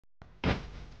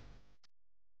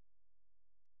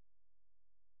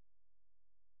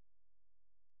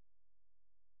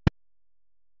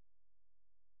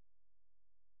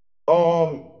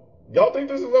Y'all think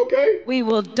this is okay? We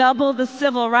will double the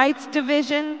Civil Rights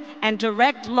Division and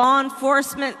direct law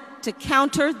enforcement to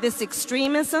counter this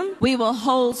extremism. We will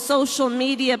hold social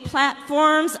media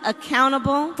platforms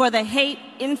accountable for the hate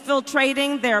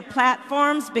infiltrating their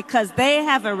platforms because they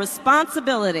have a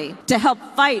responsibility to help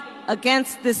fight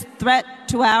against this threat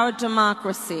to our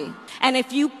democracy. And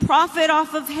if you profit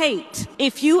off of hate,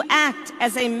 if you act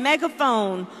as a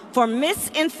megaphone for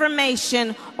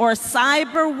misinformation or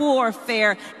cyber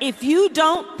warfare, if you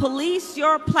don't police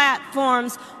your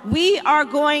platforms, we are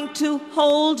going to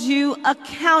hold you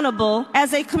accountable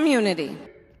as a community.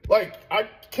 Like, I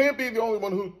can't be the only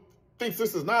one who thinks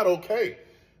this is not okay.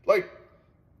 Like,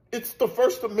 it's the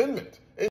First Amendment.